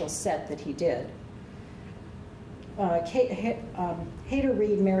partial set that he did. Hayter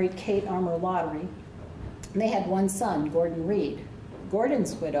Reed married Kate Armour Lottery, and they had one son, Gordon Reed.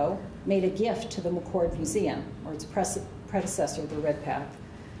 Gordon's widow made a gift to the McCord Museum, or its predecessor, the Redpath,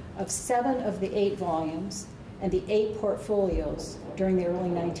 of 7 of the 8 volumes and the 8 portfolios during the early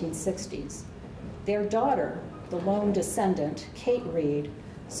 1960s. Their daughter, the lone descendant, Kate Reed,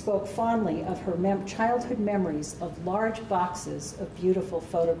 spoke fondly of her childhood memories of large boxes of beautiful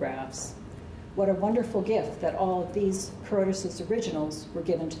photographs. What a wonderful gift that all of these Curtis's originals were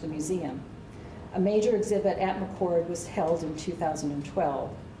given to the museum. A major exhibit at McCord was held in 2012.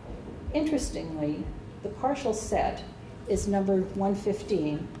 Interestingly, the partial set is numbered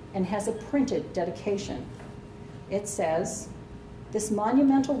 115 and has a printed dedication. It says, "This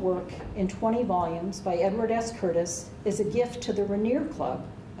monumental work in 20 volumes by Edward S. Curtis is a gift to the Rainier Club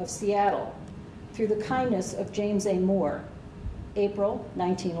of Seattle through the kindness of James A. Moore, April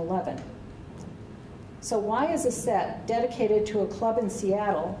 1911. So why is a set dedicated to a club in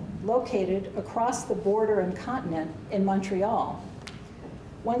Seattle located across the border and continent in Montreal?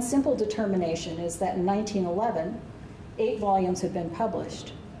 One simple determination is that in 1911, 8 volumes had been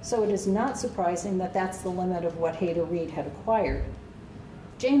published, so it is not surprising that that's the limit of what Hayter Reed had acquired.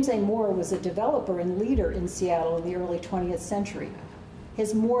 James A. Moore was a developer and leader in Seattle in the early 20th century.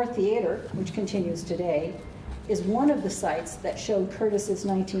 His Moore Theater, which continues today, is one of the sites that showed Curtis's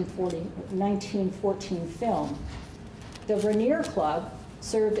 1914 film. The Rainier Club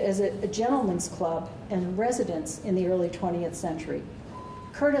served as a gentleman's club and residence in the early 20th century.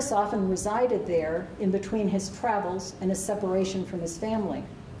 Curtis often resided there in between his travels and his separation from his family.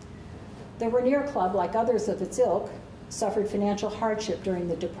 The Rainier Club, like others of its ilk, suffered financial hardship during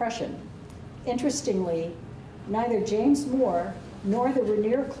the Depression. Interestingly, neither James Moore nor the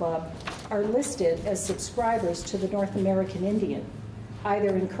Rainier Club are listed as subscribers to the North American Indian, either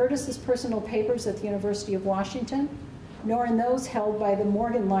in Curtis's personal papers at the University of Washington, nor in those held by the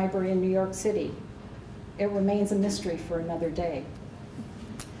Morgan Library in New York City. It remains a mystery for another day.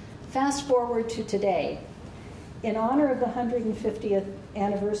 Fast forward to today. In honor of the 150th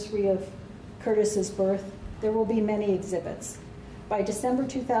anniversary of Curtis's birth, there will be many exhibits. By December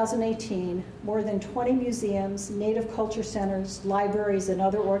 2018, more than 20 museums, Native culture centers, libraries, and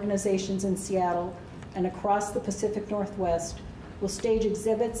other organizations in Seattle and across the Pacific Northwest will stage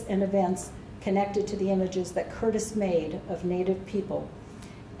exhibits and events connected to the images that Curtis made of Native people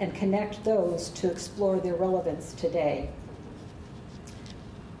and connect those to explore their relevance today.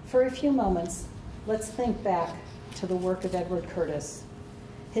 For a few moments, let's think back to the work of Edward Curtis.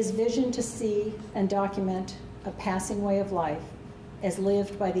 His vision to see and document a passing way of life as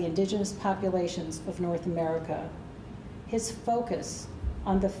lived by the indigenous populations of North America. His focus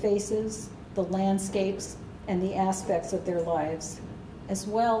on the faces, the landscapes, and the aspects of their lives, as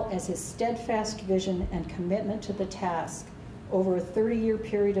well as his steadfast vision and commitment to the task over a 30-year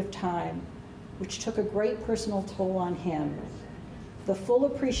period of time, which took a great personal toll on him. The full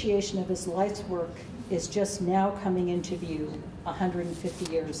appreciation of his life's work is just now coming into view,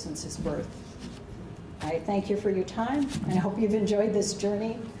 150 years since his birth. I thank you for your time, and I hope you've enjoyed this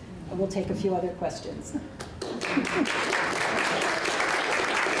journey. We'll take a few other questions.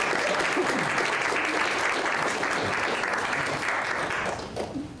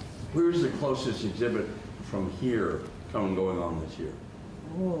 Where's the closest exhibit from here going on this year?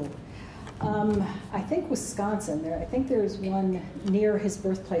 Oh, I think Wisconsin. I think there's one near his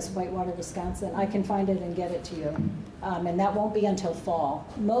birthplace, Whitewater, Wisconsin. I can find it and get it to you. And that won't be until fall.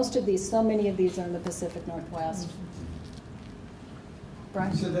 Most of these, so many of these are in the Pacific Northwest.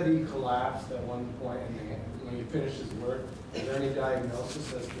 Brian? You said that he collapsed at one point, and when he finished his work, is there any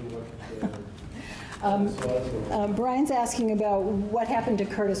diagnosis as to what Brian's asking about what happened to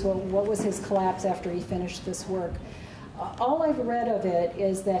Curtis, what was his collapse after he finished this work. All I've read of it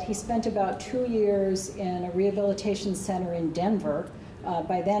is that he spent about 2 years in a rehabilitation center in Denver.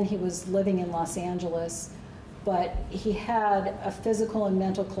 By then he was living in Los Angeles, but he had a physical and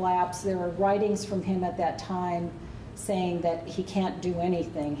mental collapse. There are writings from him at that time saying that he can't do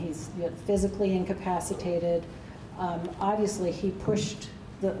anything. He's physically incapacitated. Obviously he pushed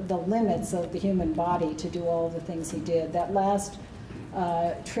the limits of the human body to do all of the things he did. That last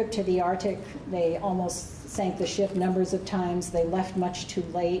trip to the Arctic, they almost sank the ship numbers of times. They left much too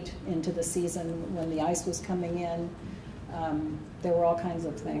late into the season when the ice was coming in. There were all kinds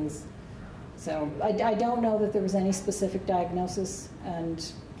of things. So I don't know that there was any specific diagnosis, and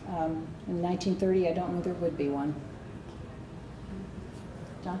in 1930, I don't know there would be one.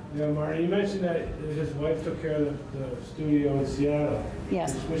 John? Yeah, Marna, you mentioned that his wife took care of the studio in Seattle.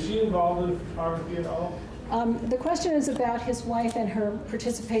 Yes. Was she involved in photography at all? The question is about his wife and her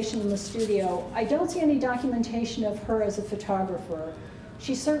participation in the studio. I don't see any documentation of her as a photographer.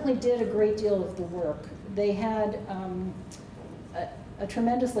 She certainly did a great deal of the work. They had a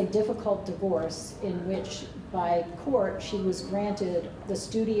tremendously difficult divorce in which, by court, she was granted the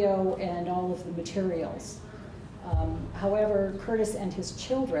studio and all of the materials. However, Curtis and his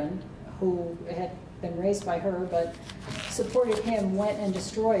children, who had been raised by her but supported him, went and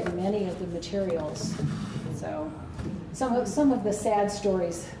destroyed many of the materials. So some of the sad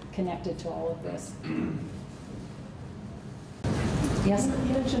stories connected to all of this. Yes?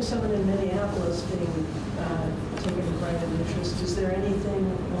 You mentioned someone in Minneapolis being taken a private interest. Is there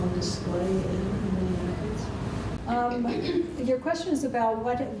anything on display in Minneapolis? Your question is about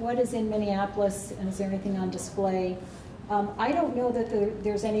what is in Minneapolis, and is there anything on display? I don't know that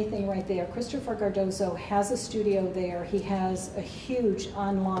there's anything right there. Christopher Cardozo has a studio there. He has a huge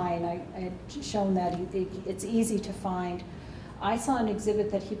online. I had shown that. It's easy to find. I saw an exhibit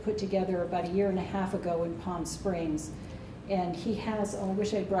that he put together about 1.5 years ago in Palm Springs. And he has, oh, I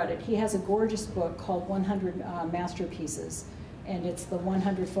wish I brought it, he has a gorgeous book called 100 Masterpieces. And it's the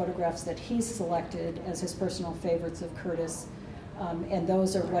 100 photographs that he's selected as his personal favorites of Curtis. And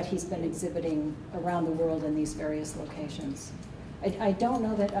those are what he's been exhibiting around the world in these various locations. I don't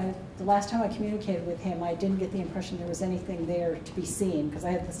know that, the last time I communicated with him, I didn't get the impression there was anything there to be seen, because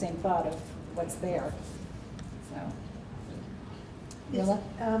I had the same thought of what's there. So,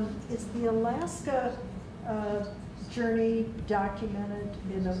 Is the Alaska journey documented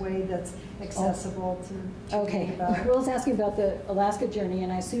in a way that's accessible to okay. about? Will's asking about the Alaska journey,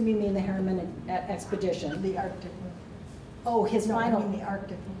 and I assume you mean the Harriman expedition. The Arctic one. Oh, his No, final. I mean the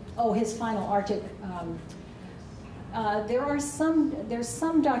Arctic one. Oh, his final Arctic. There's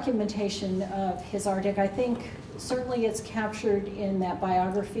some documentation of his Arctic. I think certainly it's captured in that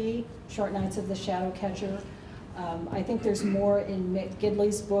biography, Short Nights of the Shadowcatcher. I think there's more in Mick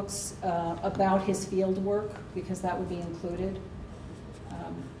Gidley's books about his field work, because that would be included.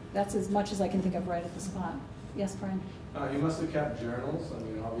 That's as much as I can think of right at the spot. Yes, Brian? You must have kept journals. I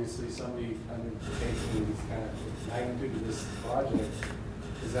mean, obviously somebody undertaking this kind of magnitude of this project,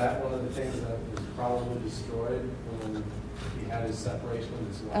 is that one of the things that was probably destroyed when he had his separation with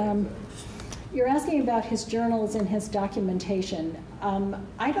his wife? You're asking about his journals and his documentation.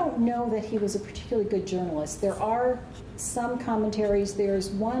 I don't know that he was a particularly good journalist. There are some commentaries. There's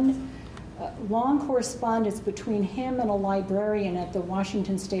one long correspondence between him and a librarian at the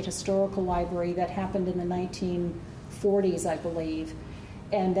Washington State Historical Library that happened in the 1940s, I believe.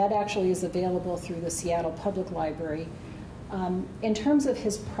 And that actually is available through the Seattle Public Library. In terms of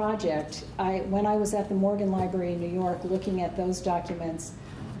his project, when I was at the Morgan Library in New York looking at those documents,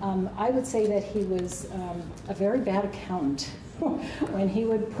 I would say that he was a very bad accountant. When he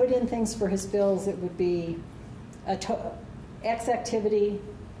would put in things for his bills, it would be X activity,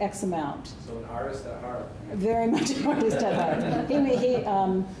 X amount. So an artist at heart. Very much an artist at heart.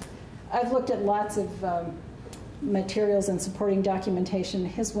 I've looked at lots of materials and supporting documentation.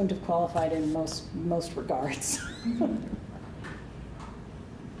 His wouldn't have qualified in most regards.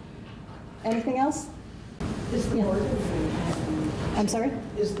 Anything else? Is the Morgan? I'm sorry?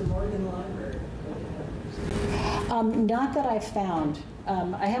 Is the Morgan Library? Not that I've found.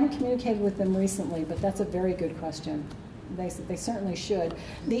 I haven't communicated with them recently, but that's a very good question. They certainly should.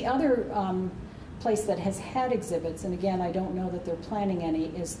 The other place that has had exhibits, and again, I don't know that they're planning any,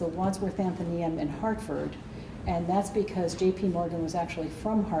 is the Wadsworth Atheneum in Hartford. And that's because J.P. Morgan was actually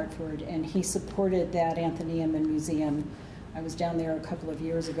from Hartford, and he supported that Atheneum and museum. I was down there a couple of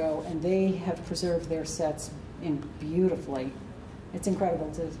years ago, and they have preserved their sets beautifully. It's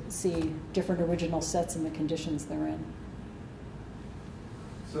incredible to see different original sets in the conditions they're in.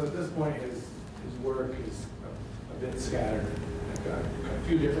 So at this point, his work is a bit scattered. I've got a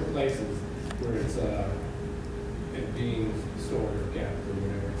few different places where it's it being stored or kept or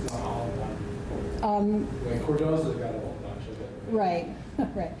whatever. It's not all in one. Like Cordoza's got a whole bunch of it. Right,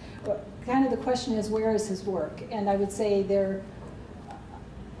 right. Well, kind of the question is, where is his work? And I would say there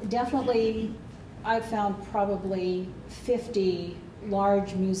definitely, I've found probably 50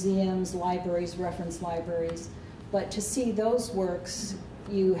 large museums, libraries, reference libraries. But to see those works,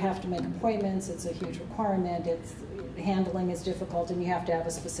 you have to make appointments. It's a huge requirement. Handling is difficult, and you have to have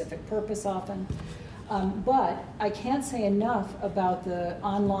a specific purpose often. But I can't say enough about the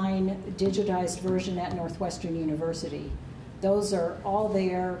online digitized version at Northwestern University. Those are all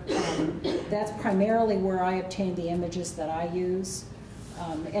there. That's primarily where I obtain the images that I use.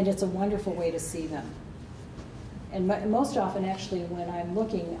 And it's a wonderful way to see them. And most often, actually, when I'm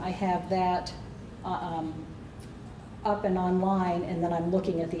looking, I have that up and online, and then I'm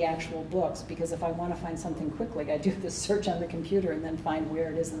looking at the actual books, because if I want to find something quickly, I do this search on the computer and then find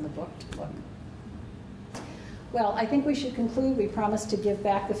where it is in the book to look. Well, I think we should conclude. We promised to give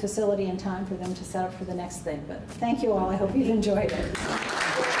back the facility in time for them to set up for the next thing. But thank you all. I hope you've enjoyed it. There's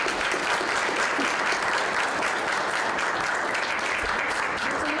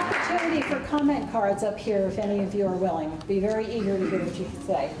an opportunity for comment cards up here if any of you are willing. Be very eager to hear what you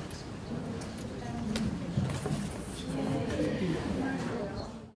say.